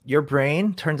your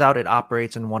brain, turns out it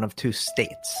operates in one of two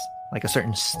states, like a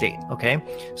certain state, okay?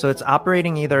 So it's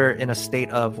operating either in a state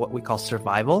of what we call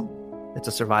survival. It's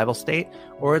a survival state,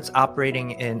 or it's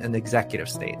operating in an executive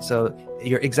state. So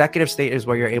your executive state is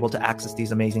where you're able to access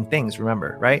these amazing things,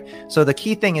 remember, right? So the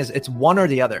key thing is it's one or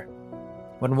the other.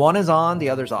 When one is on, the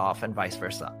other's off, and vice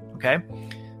versa, okay?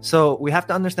 So we have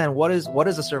to understand what is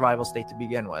a survival state to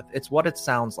begin with. It's what it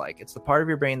sounds like. It's the part of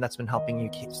your brain that's been helping you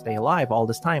stay alive all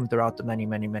this time throughout the many,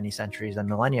 many, many centuries and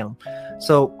millennium.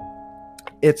 So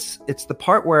it's the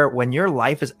part where when your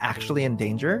life is actually in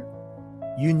danger,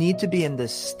 you need to be in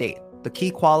this state. The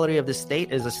key quality of this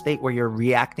state is a state where you're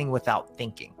reacting without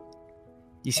thinking.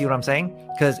 You see what I'm saying?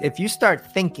 Because if you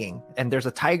start thinking and there's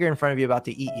a tiger in front of you about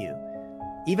to eat you,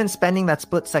 even spending that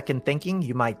split second thinking,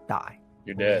 you might die.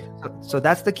 You're dead. So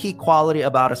that's the key quality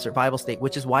about a survival state,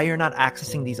 which is why you're not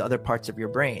accessing these other parts of your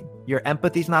brain. Your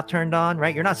empathy's not turned on,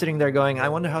 right? You're not sitting there going, I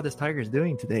wonder how this tiger is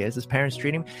doing today. Is his parents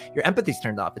treating him? Your empathy's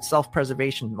turned off. It's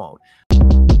self-preservation mode.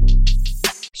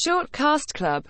 Shortcast Club.